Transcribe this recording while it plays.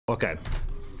Okay.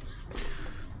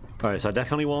 Alright, so I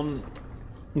definitely want...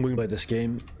 we can play this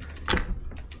game.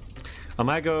 I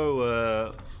might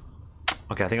go...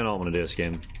 okay, I think I know what I'm going to do this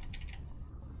game.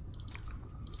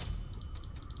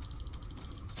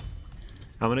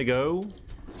 I'm going to go...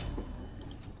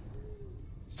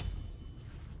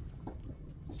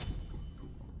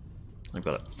 I've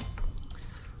got it.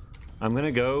 I'm going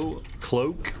to go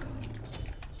Cloak.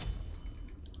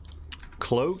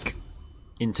 Cloak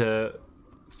into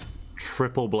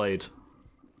Triple Blade.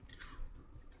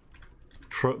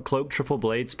 Cloak, Triple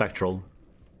Blade, Spectral.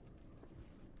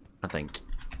 I think.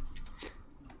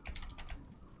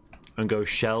 And go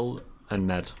Shell and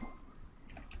Med.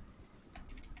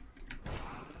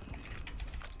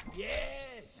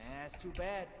 Yes! That's too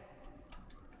bad.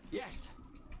 Yes!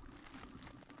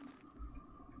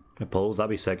 Pulls, that'd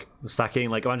be sick.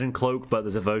 Stacking, like imagine Cloak, but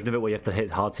there's a version of it where you have to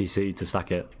hit hard CC to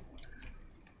stack it.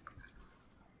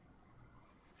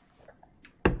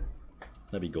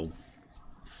 That'd be cool.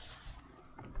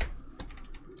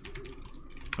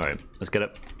 Alright, let's get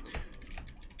it.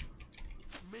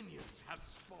 Minions have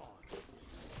spawned.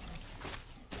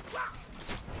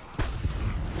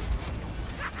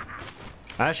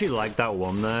 I actually like that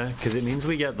one there, because it means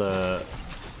we get the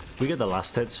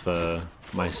last hits for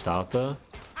my starter.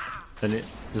 And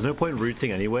there's no point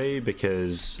rooting anyway,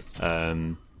 because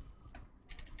no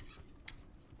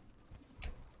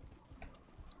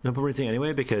point rooting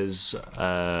anyway because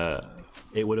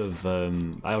it would have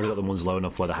I already got the ones low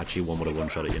enough where the Hachi one would have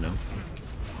one-shot it, you know.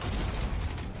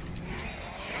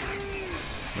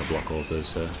 I'll block all of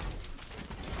those.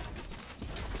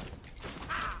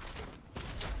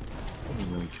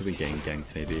 We could be getting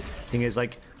ganked maybe. Thing is,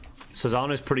 like,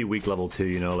 Sylvanus is pretty weak level 2,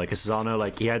 you know, like a Sylvanus,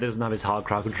 like, he either doesn't have his hard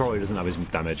crowd control or he doesn't have his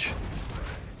damage.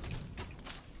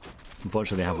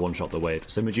 Unfortunately, they have one-shot the wave.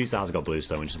 So Medusa has got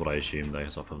Bluestone, which is what I assumed, I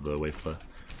guess, off of the wave player.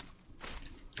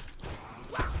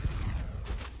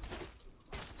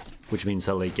 Which means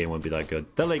their late game won't be that good.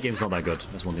 Their late game's not that good.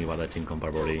 That's one thing about their team comp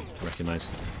I've already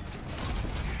recognized.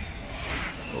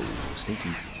 Oh,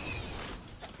 sneaky.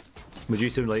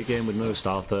 Medusa in late game with no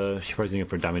starter. She's probably going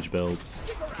for a damage build.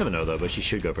 Never know though, but she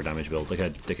should go for a damage build. Like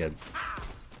a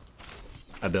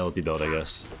ability build, I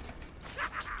guess.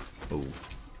 Oh.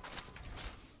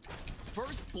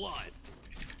 First blood.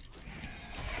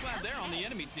 Glad they're on the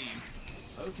enemy team.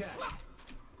 Okay.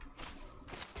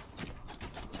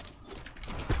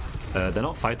 They're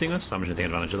not fighting us. I'm just taking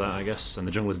advantage of that, I guess. And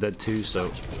the jungler's dead too, so.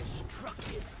 Ooh.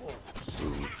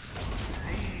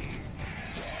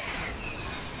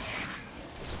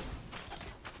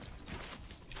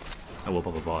 I will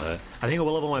pop a bar here. I think I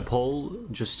will level my pole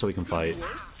just so we can fight.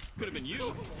 Could have been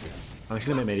you. I'm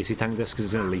actually gonna make ADC tank this because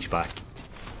it's gonna leash back.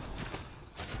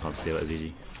 Can't steal it as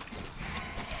easy.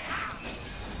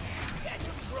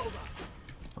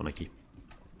 Oh, Nikki.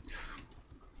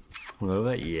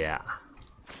 Hungover? Yeah.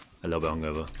 A little bit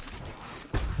hungover.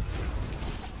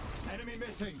 Enemy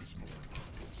missing.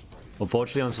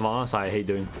 Unfortunately on Sylvanus I hate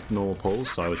doing normal pulls,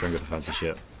 so I would try and go for fancy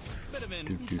shit. Bit of an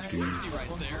emergency right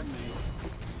there.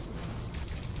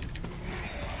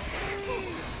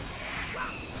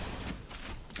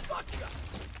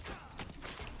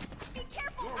 Be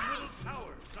careful, right?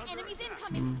 Enemies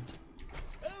incoming.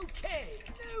 Okay,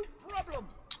 no problem.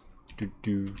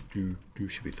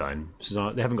 Should be fine.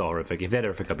 They haven't got horrific. If they had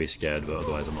horrific I'd be scared, but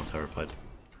otherwise I'm not terrified.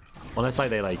 Unless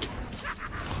like they like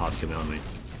hard commit on me.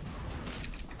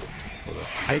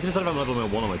 I need to decide if I'm leveling my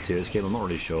 1 or my 2 this game, I'm not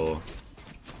really sure.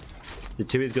 The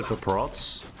 2 is good for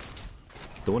prots.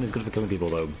 The 1 is good for killing people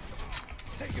though.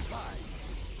 Say goodbye.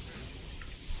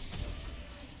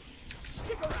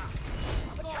 Stick around.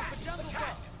 Attack the jungle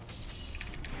buff.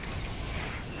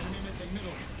 Enemy missing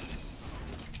middle.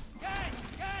 Gang!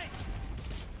 Gang!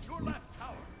 Your left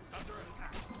tower is under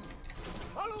attack.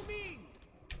 Follow me.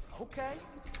 Okay.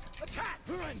 Attack!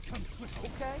 Run, come quick.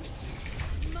 Okay.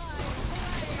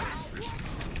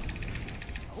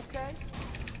 Okay.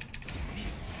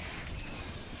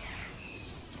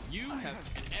 You have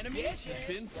an enemy has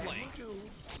been slain.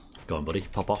 Go on, buddy.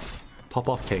 Pop off. Pop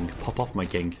off, king. Pop off, my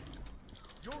king.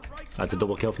 That's a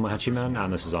double kill for my Hachi man,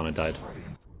 and the Sylvanus died.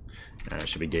 It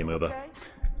should be game over. Okay.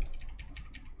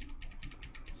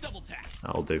 Double tap.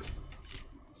 That'll do.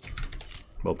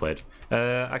 Well played.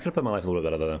 I could have put my life a little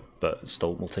bit better though, but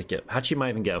still, we'll take it. Hachi might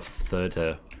even get a 3rd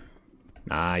here.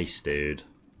 Nice, dude.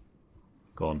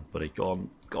 Go on, buddy. Go on.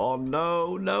 Go on.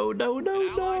 No, no, no, no,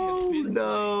 no,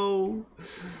 no.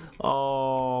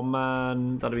 Oh,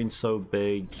 man. That'd have been so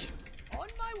big. On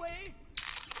my way.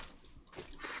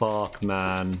 Fuck,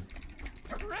 man.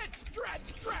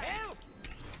 Help.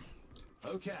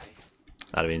 Okay.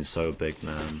 That'd have been so big,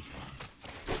 man.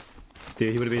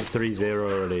 Dude, he would have been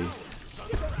 3-0 already.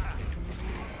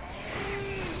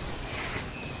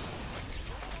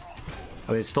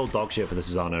 I mean, it's still dog shit for the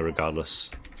Sylvanus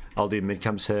regardless. I'll do mid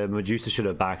camps here. Medusa should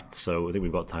have backed, so I think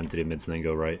we've got time to do mids and then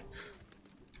go right.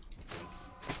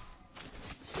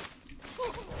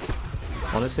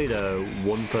 Honestly, the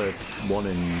 1-for-1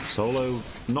 in solo,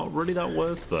 not really that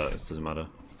worth, but it doesn't matter.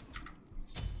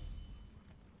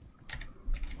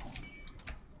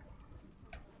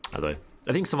 Either way.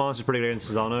 I think Sylvanus is pretty good against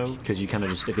Sylvanus because you kind of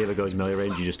just, if he ever goes melee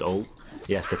range, you just ult.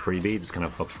 He has to pre-bead, it's kind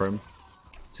of fucked for him.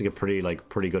 It's like a pretty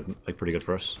good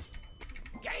for us.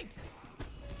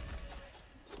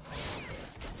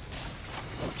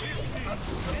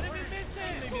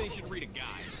 Maybe they should read a guide.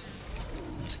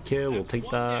 It's a kill, we'll take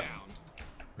that.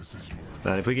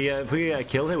 Man, if we could get a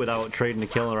kill here without trading a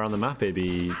kill around the map, it'd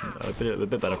be a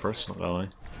bit better for us, not gonna lie.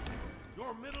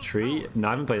 Tree? No,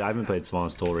 I haven't played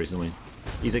Sylvanus at all recently.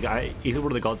 He's one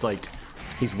of the gods, like,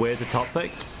 he's weird to top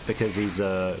pick because he's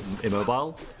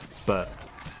immobile, but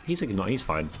he's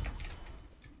fine.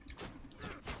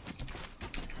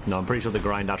 No, I'm pretty sure the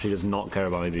grind actually does not care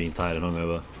about me being tired and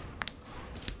hungover.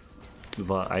 If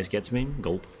ice gets me,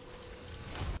 gulp.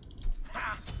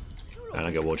 And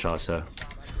I get war charts here.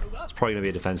 It's probably going to be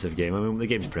a defensive game. I mean, the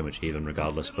game's pretty much even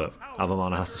regardless, but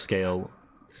Avamana has to scale.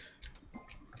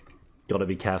 Gotta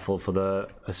be careful for the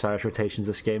Osiris rotations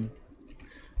this game.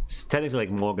 It's technically like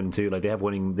Morgan too, like they have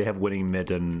winning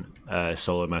mid and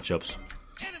solo matchups.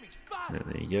 There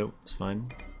you go, it's fine.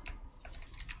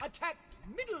 Attack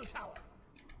middle tower.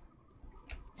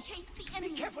 Chase the enemy.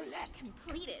 Be careful, left.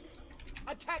 Completed.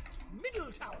 Attack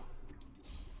middle tower.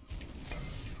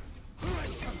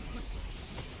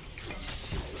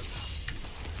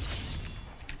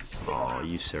 Oh, are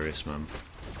you serious, man?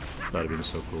 That'd have been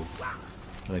so cool.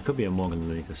 There could be a Morgan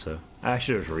underneath us, so I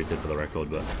should have just read it for the record,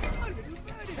 but.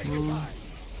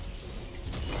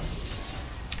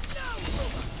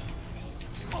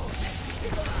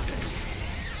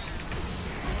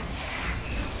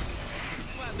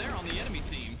 Glad they're on the enemy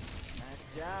team.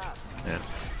 Yeah,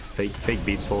 fake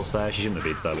beats false there. She shouldn't have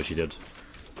beats that, but she did.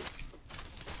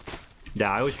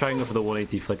 Yeah, I always try and go for the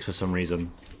 180 flicks for some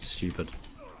reason. Stupid.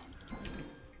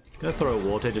 Gonna throw a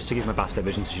water just to give my bastard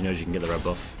vision so she knows you can get the red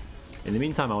buff. In the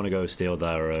meantime, I want to go steal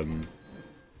their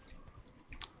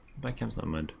back camp's not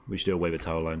mind. We should do a wave at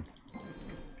tower line.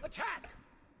 Attack.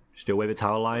 Should do a wave at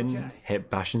tower line, hit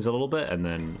Bastions a little bit, and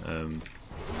then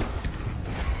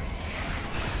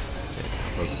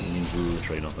it means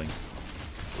literally nothing.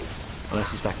 Unless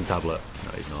he's stacking tablet.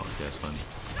 No, he's not. Yeah, it's fine.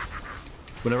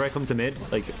 Whenever I come to mid,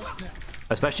 like,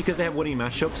 especially because they have winning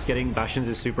matchups, getting Bastions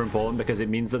is super important because it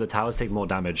means that the towers take more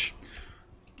damage.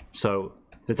 So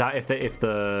if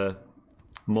the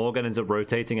Morgan ends up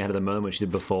rotating ahead of the Merlin, which she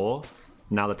did before,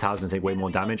 now the tower's gonna take way more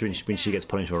damage when she gets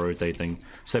punished for rotating.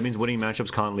 So it means winning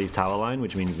matchups can't leave tower line,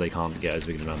 which means they can't get as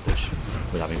big an advantage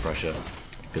with having pressure,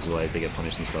 because otherwise they get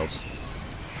punished themselves.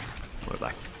 We're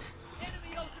back.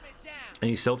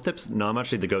 Any Sylph tips? No, I'm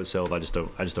actually the GOAT Sylph. I just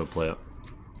don't play it.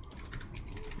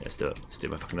 Yeah, let's do it.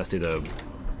 Let's do the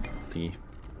thingy.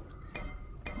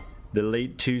 The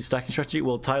late 2 stacking strategy?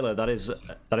 Well, Tyler, that is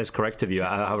correct of you.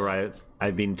 However,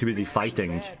 I've been too busy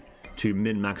fighting to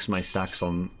min-max my stacks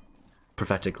on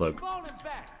Prophetic Cloak.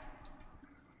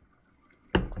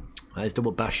 There's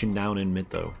double bashing down in mid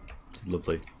though.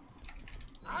 Lovely.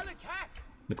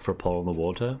 Look for a pull on the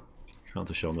water. Trying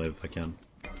to show him if I can.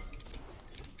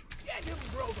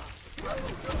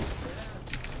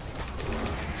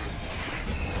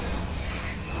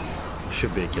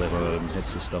 Should be a killer if one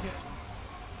hits this stuff.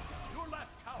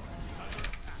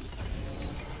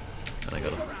 And I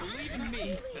got it. Believe in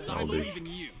me as I I'll do. believe in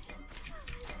you.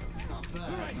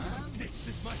 This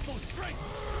is my full strength.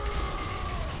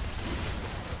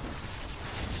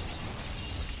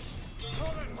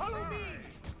 Follow me.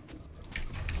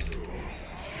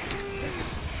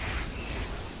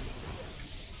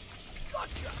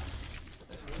 Gotcha.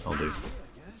 I'll do.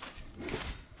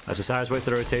 As Osiris waits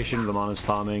the rotation, Vamana's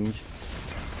farming.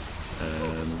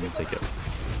 We'll take it.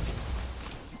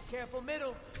 Careful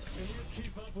middle.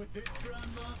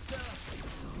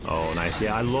 Oh, nice.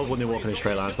 Yeah, I love when they walk in a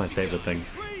straight line. That's my favorite thing.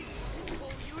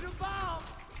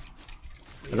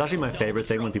 It's actually my favorite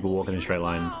thing when people walk in a straight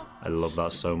line. I love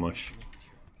that so much.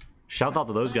 Shout out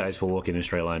to those guys for walking in a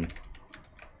straight line.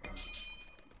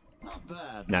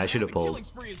 Nah, I should have The pulled. killing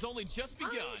spree has only just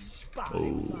begun.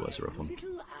 Oh, that's a rough one.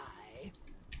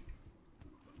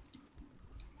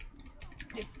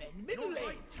 Defend middle lane.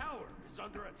 Right tower is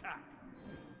under attack.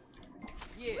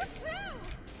 Yeah.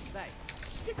 Thanks.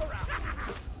 Stick around.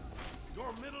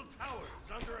 Your middle tower is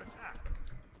under attack.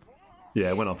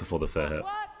 Yeah, it went off before the fair hit.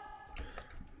 What?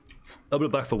 I'll be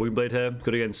back for Windblade here.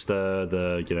 Good against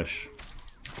the Ganesh.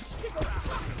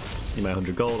 Need my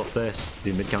 100 gold off this.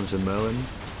 The mid counter Merlin.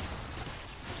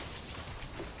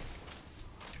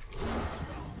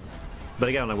 But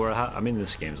again, like I mean,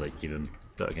 this game's like even.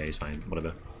 Okay, he's fine.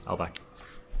 Whatever. I'll back.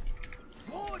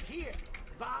 Board here.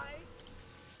 Bye.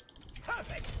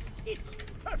 Perfect. It's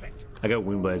perfect. I go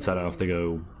Windblade, so I don't have to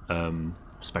go I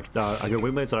go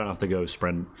Windblade, so I don't have to go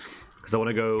Sprint because I want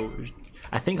to go.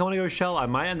 I think I want to go Shell. I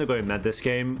might end up going Med this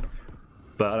game,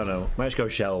 but I don't know. Might just go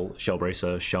Shell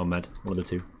Bracer, Shell Med, one of the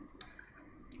two.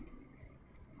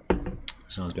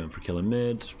 So I was going for killing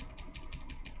mid.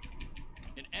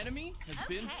 An enemy has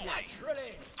been slain.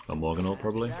 A Morgan ult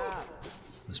probably.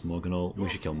 This Morgan ult. We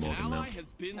should kill Morgan now. Ally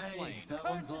has been slain. That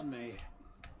one's on me.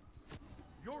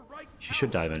 Your right. She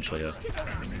should die eventually. Yeah.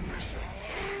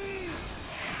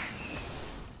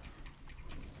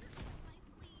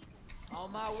 On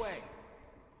my way.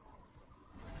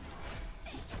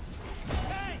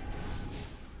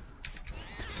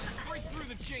 Break through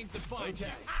the chains that bind you.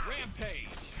 Rampage.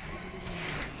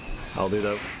 I'll do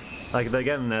that. Like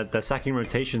again, they're sacking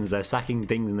rotations. They're sacking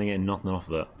things and they're getting nothing off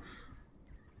of it.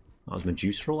 That was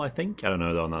Medusa roll, I think. I don't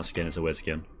know though. On that skin, it's a weird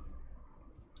skin.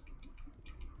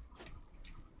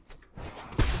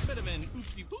 Bit of an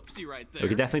oopsie poopsie right there. We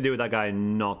could definitely do with that guy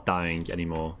not dying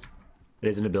anymore. It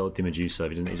is an ability Medusa.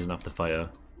 He doesn't have to fight her.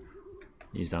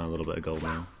 He's down a little bit of gold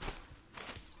now.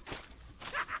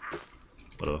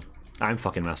 Whatever. I'm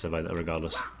fucking massive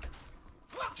regardless.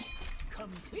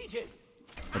 Completed.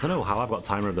 I don't know how I've got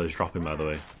timer of those dropping, by the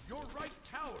way. Your right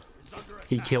tower is under attack.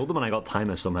 He killed them and I got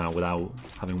timer somehow without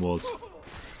having wards.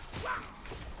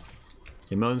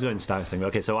 Yeah, Merlin's going stack thing.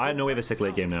 Okay, so I know we have a sick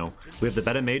late game now. We have the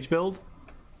better mage build.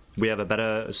 We have a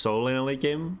better solo lane late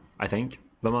game, I think.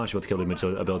 But I'm actually able to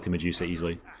kill the ability Medusa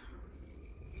easily.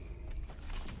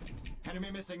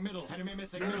 Enemy missing middle. Enemy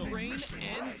missing middle. Rain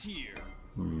ends here.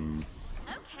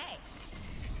 Okay.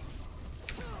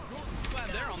 Glad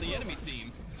they're on the enemy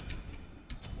team.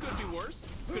 Could be worse.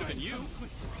 Could have been you.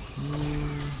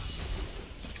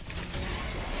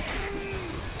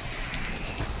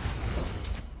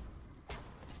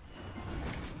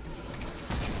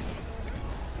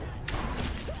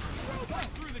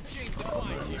 Through the chains that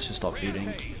bind you. Let's just stop feeding.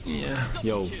 Rampage. Yeah. Double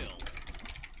Yo. kill.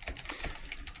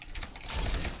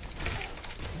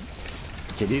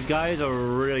 Okay, these guys are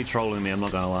really trolling me, I'm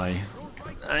not gonna lie.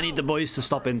 I need the boys to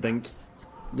stop and think.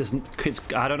 I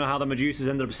don't know how the Medusas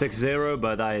ended up 6-0,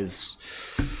 but that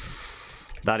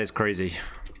is crazy.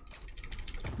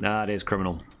 That is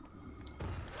criminal.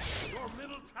 Your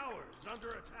middle tower is under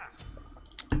attack.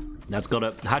 That's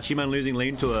gotta Hachiman losing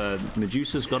lane to a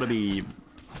Medusa's gotta be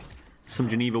some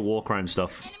Geneva war crime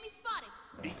stuff. Enemy spotted.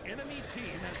 The enemy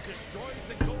team has destroyed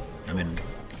the gold. I mean,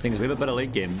 things we have a better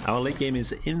late game. Our late game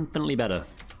is infinitely better.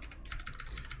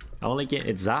 Our late game,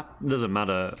 it's Zap. It doesn't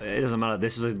matter. It doesn't matter.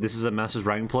 This is a Masters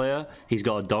rank player. He's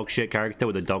got a dog shit character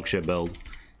with a dog shit build.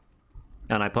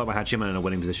 And I put my Hachiman in a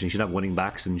winning position. He should have winning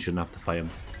backs and you shouldn't have to fight him.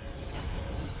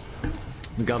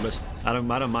 Regardless, I don't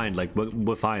mind. Like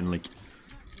we're fine. Like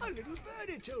A little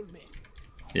birdie told me.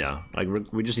 yeah, like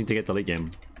we just need to get the late game.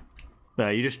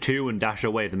 You just 2 and dash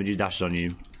away if the Medusa dashes on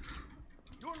you.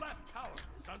 Your left tower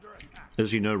is under attack.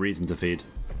 There's no reason to feed.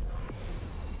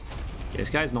 Okay, this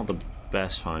guy's not the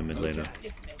best fine mid laner.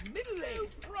 Defend middle lane.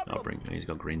 I'll bring. He's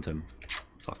got green to him.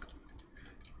 Fuck.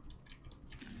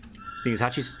 Thing is,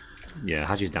 Hachi's. Yeah,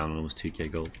 Hachi's down on almost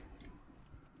 2k gold.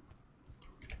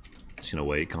 Just gonna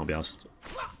wait. Can't be asked.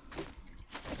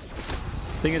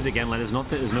 Thing is, again, like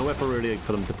there's nowhere for really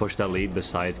for them to push their lead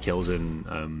besides kills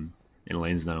in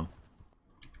lanes now.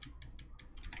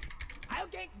 I'll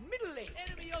gank middle lane.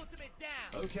 Enemy ultimate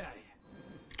down. Okay.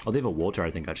 Oh, they have a water,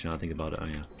 I think, actually, now I think about it. Oh,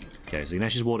 yeah. Okay, so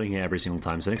Ganesh is warding here every single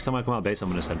time. So next time I come out base, I'm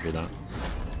going to sentry that.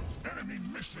 Enemy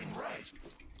missing right.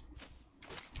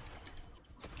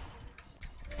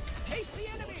 Chase the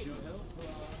enemy.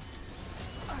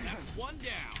 That's one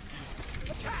down.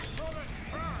 Attack for a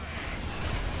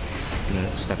turn.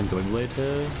 Gonna step into Wingblade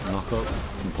here, knock up,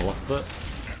 and pull off of it.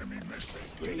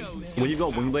 When you've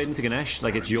got Wingblade into Ganesh,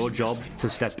 like, it's your job to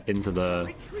step into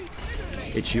the...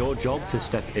 It's your job to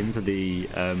step into the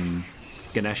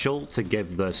Ganesh ult to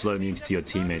give the slow immunity to your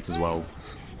teammates as well.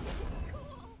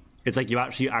 It's like you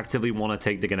actually actively want to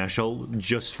take the Ganesh ult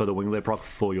just for the Wingblade proc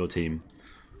for your team.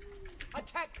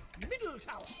 Attack middle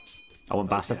tower. I want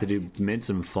Bastard to do mids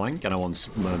and flank, and I want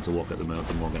Merlin to walk at the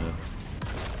Morgan.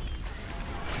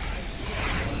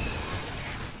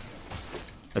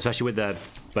 Especially with the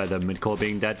mid core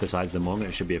being dead, besides the Morgan,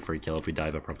 it should be a free kill if we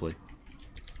dive her properly.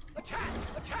 Attack.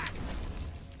 Attack.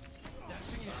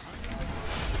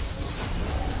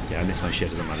 Yeah, I missed my shit,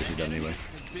 doesn't matter, she's done anyway.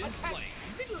 been slain.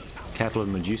 Careful of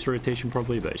the Medusa rotation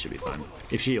probably, but it should be fine.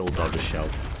 If she ults, I'll just shell.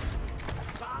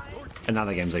 And now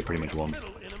the game's like pretty much won. Middle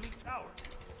enemy tower.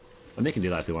 And they can do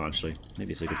that if they want actually.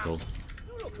 Maybe it's a good call.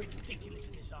 You look ridiculous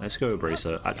in this. Let's go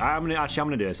Bracer. I'm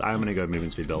gonna do this. I'm gonna go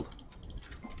movement speed build.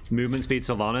 Movement speed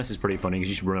Sylvanus is pretty funny because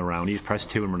you just run around. You just press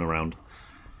 2 and run around.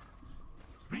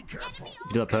 Be careful.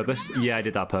 You did that purpose? Yeah, I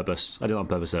did that purpose. I did it on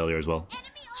purpose earlier as well.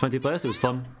 It's 20 players. It was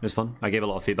fun. It was fun. I gave a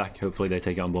lot of feedback. Hopefully they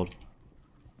take it on board.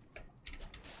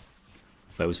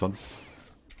 That was fun.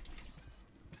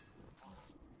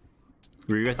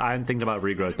 Regrowth. I am thinking about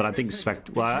regrowth, but I think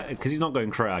well, because he's not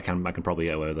going crit, I can probably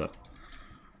get away with it.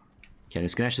 Okay,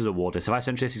 this Ganesh is a water. So if I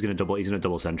sentry this, he's gonna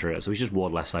double sentry it. So we just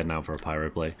ward left side now for a pyro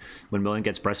play. When Million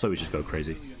gets breastplate, we just go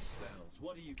crazy.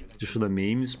 Just for the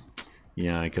memes,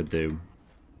 yeah, I could do.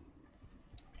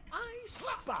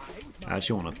 I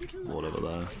actually want to ward over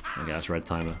there. Okay, that's red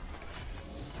timer.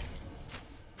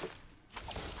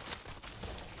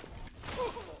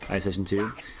 Isolation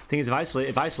 2. Thing is,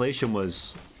 if isolation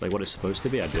was like what it's supposed to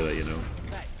be, I'd do it, you know.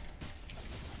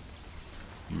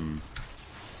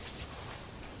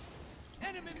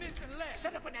 Enemy missing left.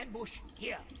 Set up an ambush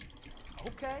here.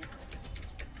 Okay.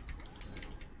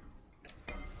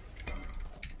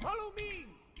 Follow me.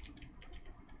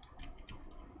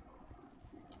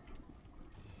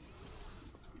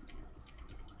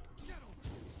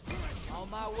 On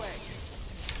my way.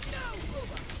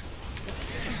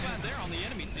 Glad they're on the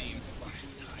enemy team.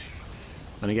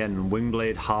 And again,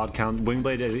 Wingblade hard count.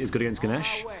 Wingblade is good against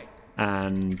Ganesh,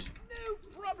 and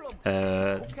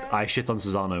I shit on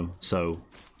Sylvanus, so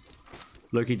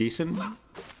Loki decent.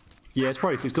 Yeah, it's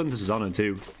good into Sylvanus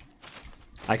too.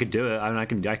 I could do it. I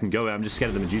mean, I can go. I'm just scared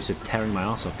of the Medusa tearing my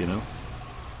ass up, you know.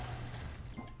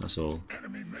 That's all.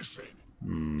 Enemy missing.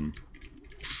 Enemy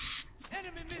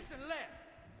missing left.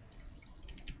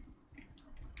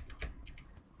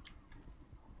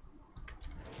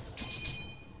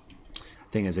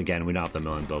 Thing is, again, we don't have the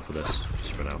million build for this.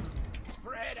 Just for now.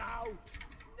 Spread out.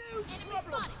 No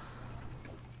problem.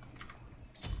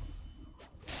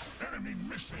 Enemy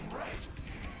missing right.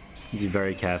 Be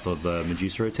very careful of the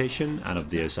Medusa rotation and of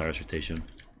the Osiris rotation.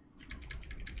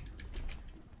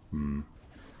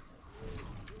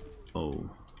 Oh.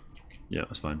 Yeah,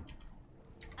 that's fine.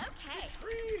 Okay.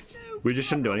 We just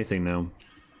shouldn't do anything now.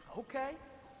 Okay.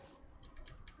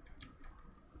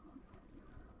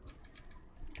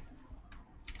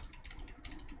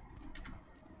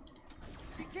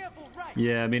 Be careful, right.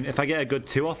 Yeah, I mean, if I get a good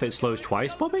 2 off, it slows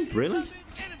twice, Bobby? Really?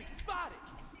 Enemy spotted.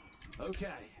 Okay.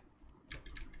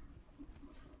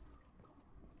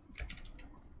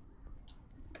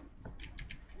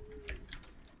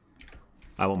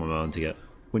 I want my melon to get.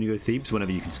 When you go Thebes,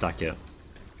 whenever you can stack it.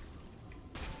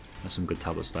 That's some good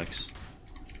tablet stacks.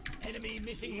 Enemy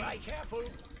missing right. Be careful.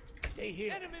 Stay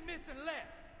here. Enemy missing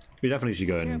left. We definitely should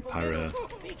go in Pyro.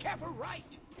 Be careful,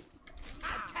 right.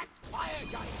 Attack fire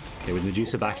giant. Okay, with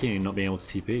Medusa backing and not being able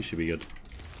to TP, it should be good.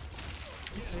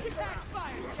 Attack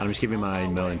fire. I'm just giving my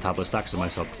million tablet stacks and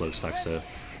myself close stacks here.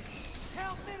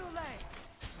 Help middle lane.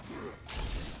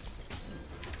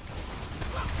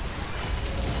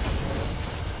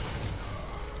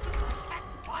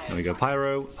 There we go,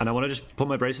 Pyro. And I want to just put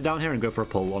my bracer down here and go for a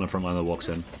pull on a front line that walks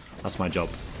in. That's my job.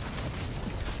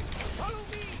 Follow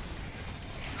me.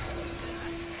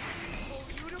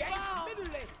 Pull you to bound.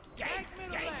 Middle lane. Gank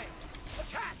middle lane.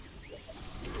 Attack.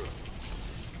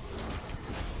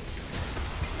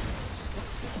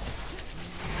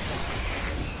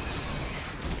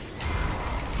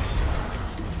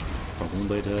 Problem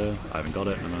blade here. I haven't got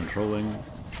it and I'm trolling.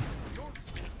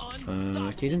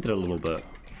 He's into it a little bit.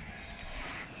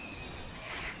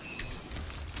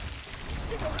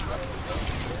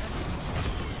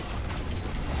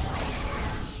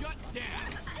 Shut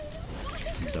down.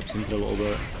 He's up into it a little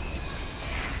bit.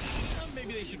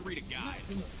 Maybe they should read a guide.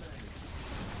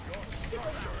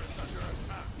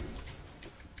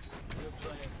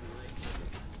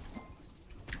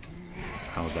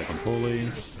 How's that gone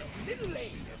poorly?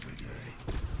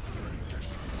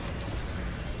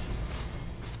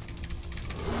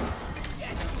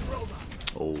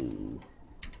 Oh.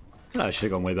 That should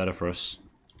have gone way better for us.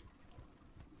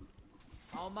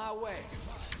 On my way.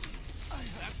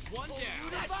 That's one down.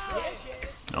 Yes,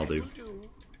 yes. I'll do.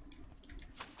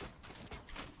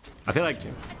 I feel like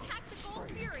Tactical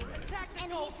fury.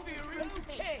 Tactical fury.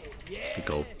 Okay. Yeah. good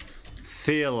goal.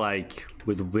 Feel like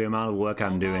with the amount of work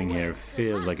I'm doing here,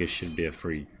 feels like it should be a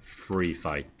free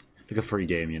fight, like a free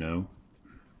game, you know.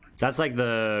 That's like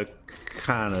the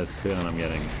kind of feeling I'm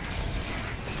getting.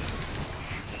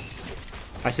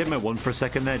 I saved my 1 for a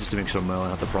second there just to make sure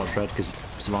Merlin had the prot shred because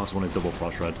Sylvanus 1 is double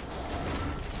prot shred.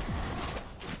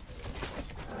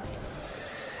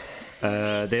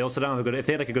 They also don't have a good... If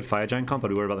they had like a good fire giant comp,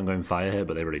 I'd worry about them going fire here,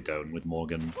 but they really don't with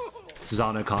Morgan.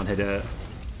 Susano can't hit it.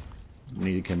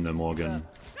 Neither can the Morgan.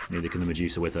 Neither can the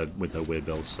Medusa with her weird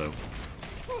build, so...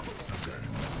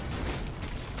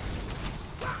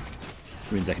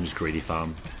 means I can just greedy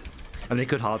farm. I mean, they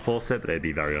could hard force it, but it'd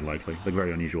be very unlikely. Like,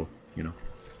 very unusual, you know.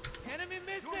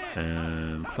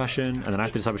 Fashion, and then I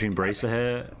have to decide between Bracer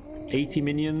here. 80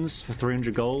 minions for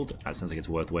 300 gold. That sounds like it's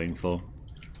worth waiting for.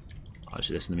 I'll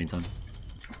do this in the meantime.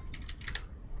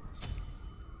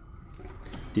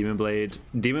 Demon Blade.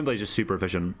 Demon Blade is just super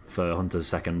efficient for Hunter's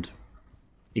second.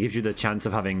 It gives you the chance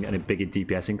of having a bigger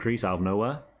DPS increase out of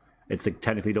nowhere. It's like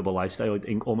technically double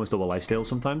lifesteal, almost double lifesteal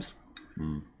sometimes.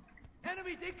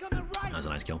 That's a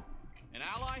nice kill. An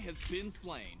ally has been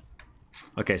slain.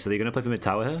 Okay, so they're going to play for mid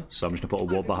tower here, so I'm just going to put a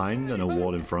ward behind and a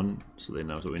ward in front, so they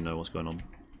know, so we know what's going on.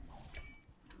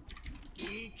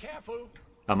 Be careful.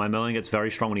 And my milling gets very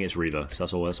strong when he gets Reaver, so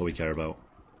that's all we care about.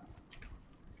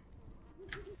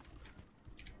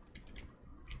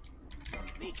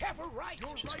 Be careful, right.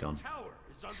 Your She's right gone. tower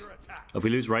is under attack. If we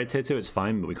lose right tier 2, it's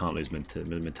fine, but we can't lose mid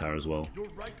tower as well. Your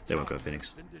right They won't go tower Phoenix.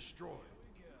 has been destroyed.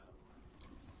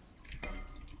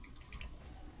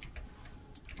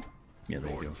 Yeah, there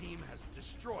you Your go. team has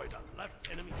destroyed a left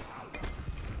enemy tower.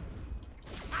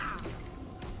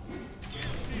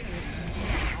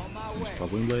 On my way.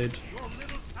 Problem Blade. Your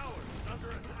middle tower is under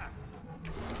attack.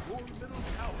 Your middle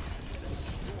tower is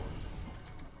destroyed.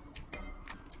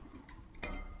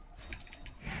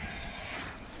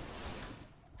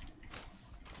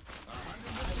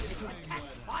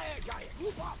 Fire giant,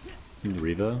 move up.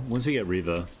 Reaver. Once we get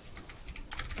Reaver,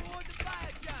 Toward the fire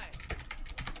giant.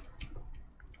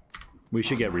 we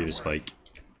should get Reaver Spike.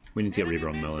 We need to get Reaver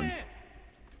on Enemy Merlin. missing.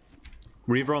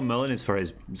 Reaver on Merlin is for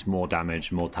his more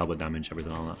damage, more tablet damage,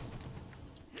 everything like that.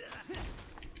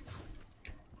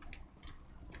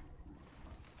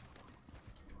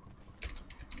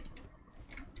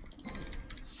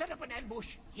 Set up an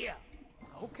ambush here.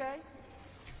 Okay.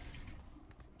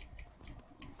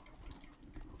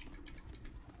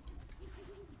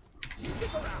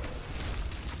 Stick around.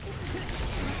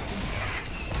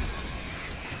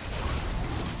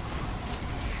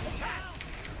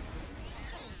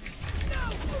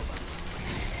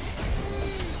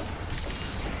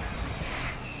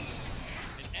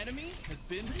 An enemy has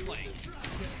been slain.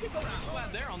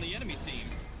 Glad they're on the enemy team.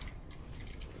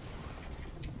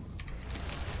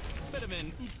 Bit of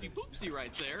an oopsie poopsie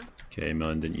right there. Okay,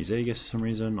 Merlin didn't use Aegis for some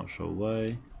reason, not sure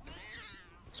why.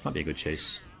 This might be a good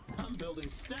chase. I'm building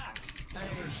stacks.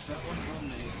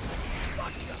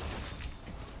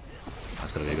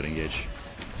 That's gotta be a good engage.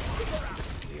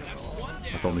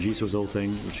 I thought Medusa was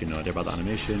ulting, which you know idea about the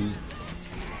animation.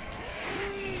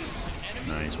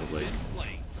 Nice, well played.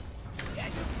 Slain.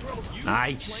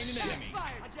 Nice!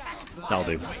 That'll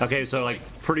do. Okay, so like,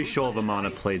 pretty sure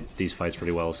Vamana played these fights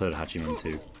really well, so did Hachiman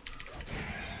too.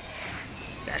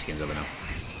 Yeah, this game's over now.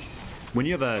 When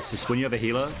you have a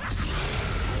healer,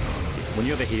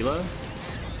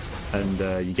 and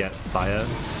you get fire,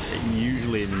 it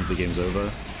usually means the game's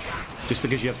over. Just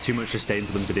because you have too much sustain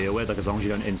for them to deal with, like as long as you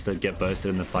don't instant get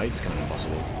bursted in the fight, it's kind of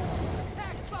impossible.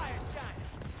 Attack fire giant.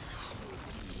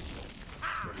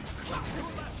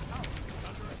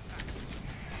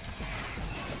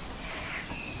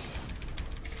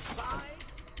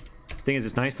 Thing is,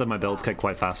 it's nice that my builds get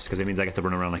quite fast because it means I get to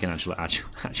run around like an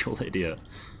actual idiot.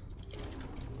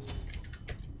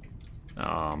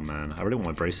 Oh man, I really want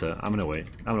to brace her. I'm gonna wait.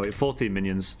 14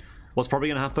 minions. What's probably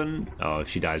gonna happen? Oh, if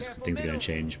she dies, things are gonna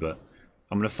change. But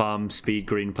I'm gonna farm speed,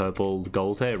 green, purple,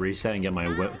 gold here, reset, and get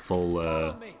my full.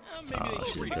 Oh,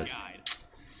 she's dead.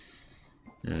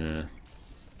 Yeah,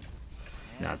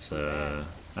 that's a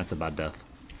bad death.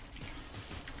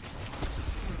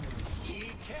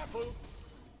 Be careful.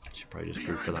 Should probably just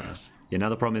group for that. Yeah, now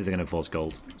the problem is they're gonna force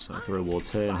gold. So throw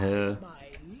wards here and here.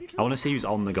 I want to see who's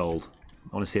on the gold.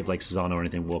 I want to see if like Susano or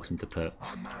anything walks into pit.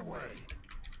 On my way.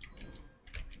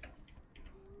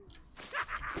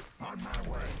 On my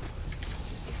way.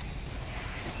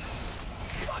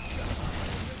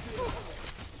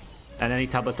 And any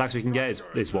tablet stacks we can get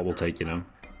is what we'll take, you know.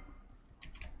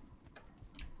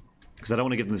 Because I don't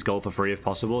want to give them this gold for free if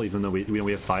possible, even though we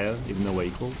have fire, even though we're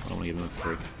equal. I don't want to give them it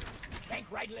for free. Bank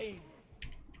right lane.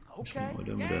 Which Okay. one we're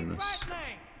doing Gang this. right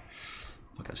lane.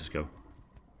 Fuck, let's just go.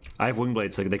 I have wing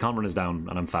blades, so they can't run us down,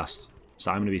 and I'm fast. So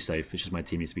I'm going to be safe. It's just my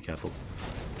team needs to be careful.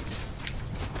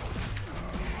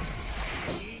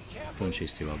 Don't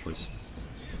chase too hard, boys.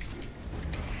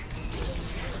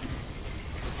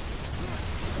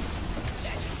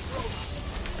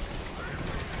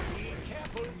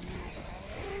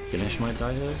 Ganesh might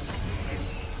die here.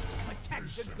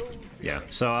 Yeah,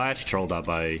 so I actually trolled that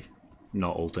by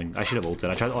not ulting. I should have ulted.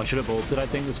 I should have ulted, I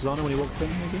think, this is on when he walked in,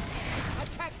 maybe.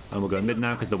 And we'll go mid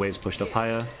now because the wave's pushed up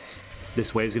higher.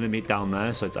 This wave's going to meet down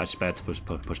there, so it's actually better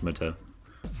to push mid here.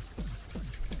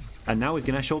 And now with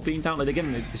Ganesh ult being down, like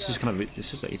again, this is kind of,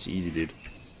 it's easy, dude.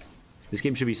 This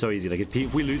game should be so easy. Like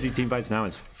if we lose these team fights now,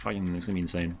 it's gonna be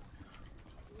insane.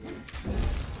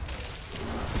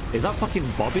 Is that fucking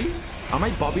Bobby? Am I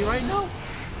Bobby right now?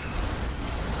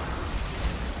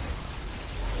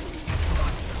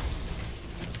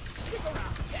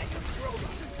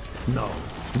 No,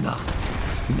 nah.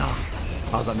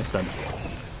 How's that miss then?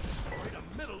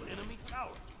 Middle enemy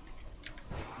tower.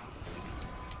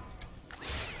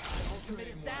 Ultimate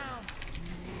is down.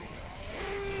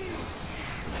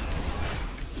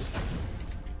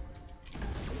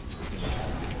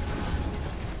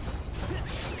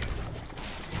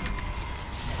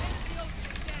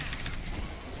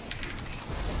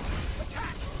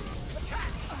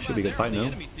 Should be a good fight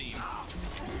now.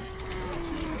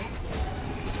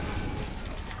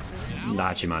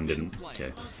 Nah, man didn't.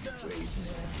 Okay.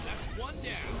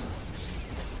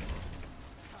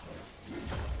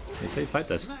 They fight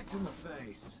this.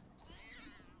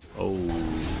 Oh,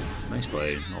 nice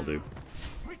play. I'll do.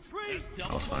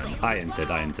 That was fine. I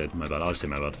entered. My bad. I'll say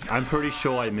my bad. I'm pretty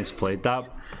sure I misplayed that.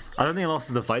 I don't think I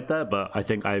lost the fight there, but I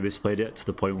think I misplayed it to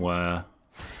the point where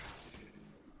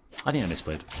I think I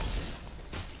misplayed.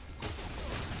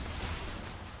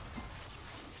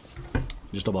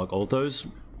 Just a block ultos.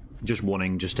 Just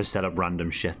wanting just to set up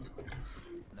random shit.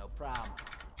 No problem.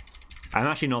 I'm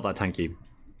actually not that tanky.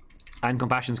 And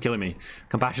Compassion's killing me.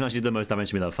 Compassion actually did the most damage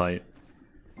to me that fight.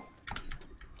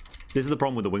 This is the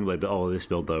problem with the Wingblade, but oh, this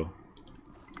build though.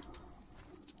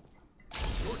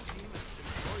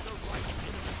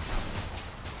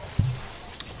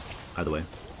 Either way.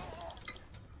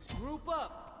 Group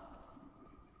up.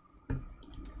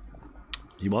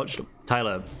 You watched?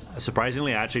 Tyler,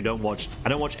 surprisingly, I actually don't watch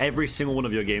every single one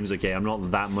of your games, okay? I'm not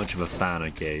that much of a fan,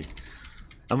 okay?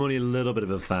 I'm only a little bit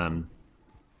of a fan.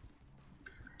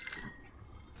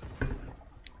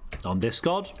 On this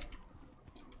god?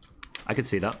 I could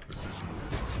see that.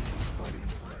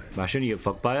 Bastion, you get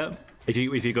fucked by it? If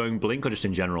you're going Blink or just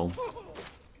in general?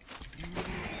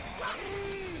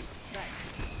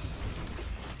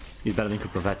 He's better than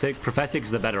Prophetic?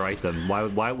 Prophetic's the better item.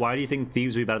 Why do you think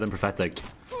Thieves would be better than Prophetic?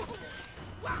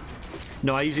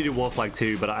 No, I usually do War Flag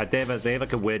too, but they have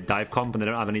like a weird dive comp and they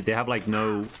don't have any. They have like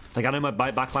no. Like I know my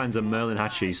backlines are Merlin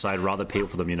Hatchy, so I'd rather peel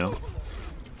for them, you know.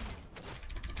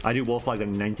 I do War Flag like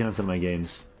 99% of my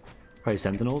games. Probably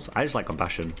Sentinels. I just like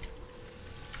Compassion.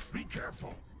 Be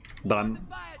careful. But I'm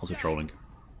also trolling.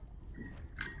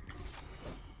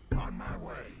 On my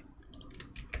way.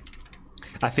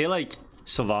 I feel like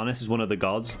Sylvanus is one of the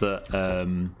gods that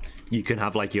you can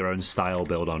have like your own style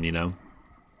build on, you know.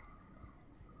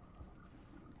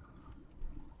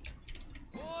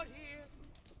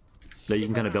 That you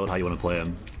can kind of build how you want to play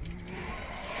him.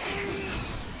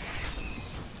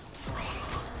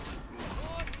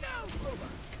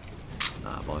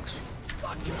 Ah, bollocks.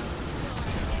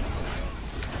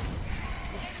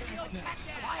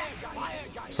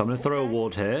 So I'm going to throw a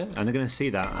ward here, and they're going to see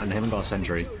that, and they haven't got a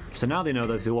sentry. So now they know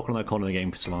that if they walk on that corner, the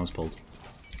game Sylvanus pulled.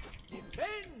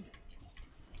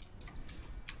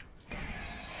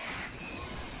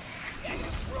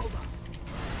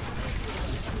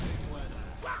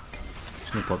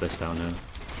 Just going to put this down here.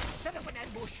 Set up an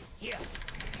ambush here.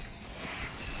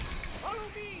 Follow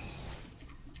me.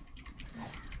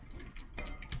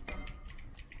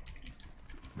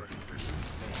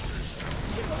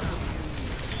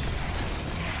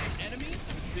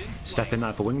 Step in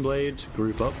that for Wingblade,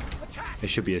 group up. It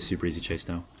should be a super easy chase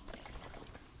now.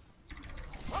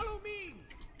 Follow me.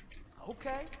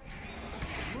 Okay.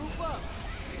 Group up.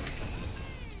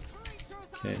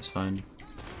 Okay, it's fine.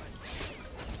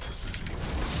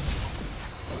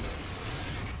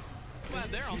 Glad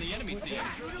they're on the enemy team.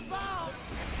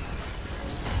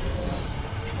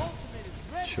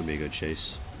 Should be a good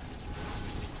chase.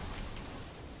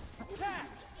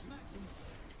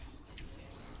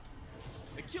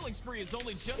 The killing spree has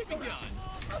only just begun.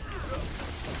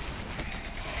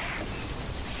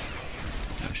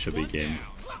 That should be game.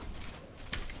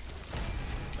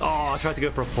 Oh, I tried to go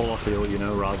for a pull off the ult, you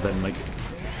know, rather than like...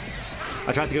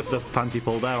 I tried to go for the fancy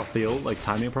pull there off the ult, like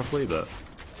timing it properly, but...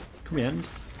 Can we end?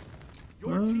 I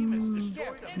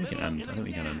think we can end. I think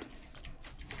we can end.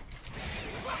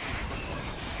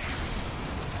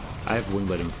 I have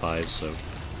Wingblade in 5, so...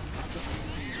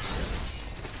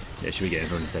 Yeah, should we get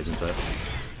everyone stays in pit?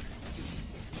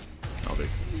 I'll do.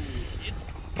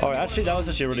 Alright, actually that was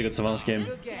actually a really good Sylvanus game.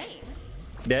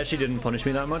 they actually didn't punish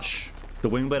me that much. The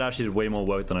Wingblade actually did way more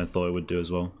work than I thought it would do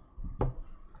as well.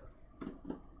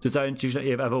 Does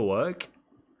that ever work?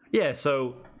 Yeah,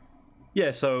 so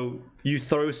you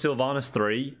throw Sylvanus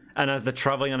 3, and as the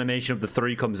traveling animation of the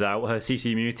 3 comes out, her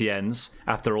CC immunity ends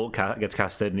after ult gets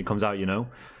casted and it comes out, you know?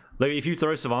 Like, if you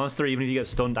throw Sylvanus 3, even if you get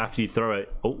stunned after you throw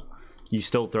it, you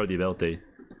still throw the ability.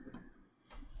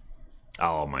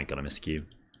 Oh my god, I missed Q.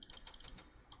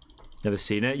 Never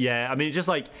seen it? Yeah, I mean,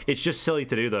 it's just silly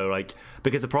to do though, like,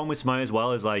 because the problem with Smite as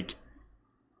well is like,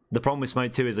 the problem with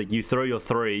Smite 2 is like, you throw your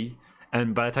 3,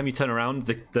 and by the time you turn around,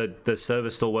 the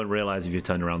server still won't realize if you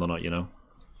turn around or not, you know?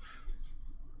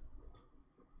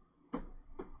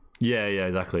 Yeah,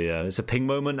 exactly, yeah. It's a ping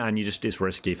moment, and it's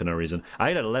risky for no reason. I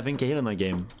had 11k heal in that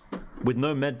game, with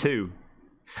no med too.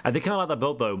 I did kind of like that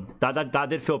build though. That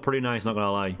did feel pretty nice, not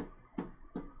gonna lie.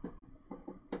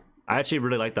 I actually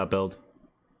really liked that build.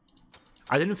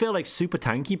 I didn't feel like super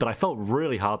tanky, but I felt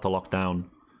really hard to lock down.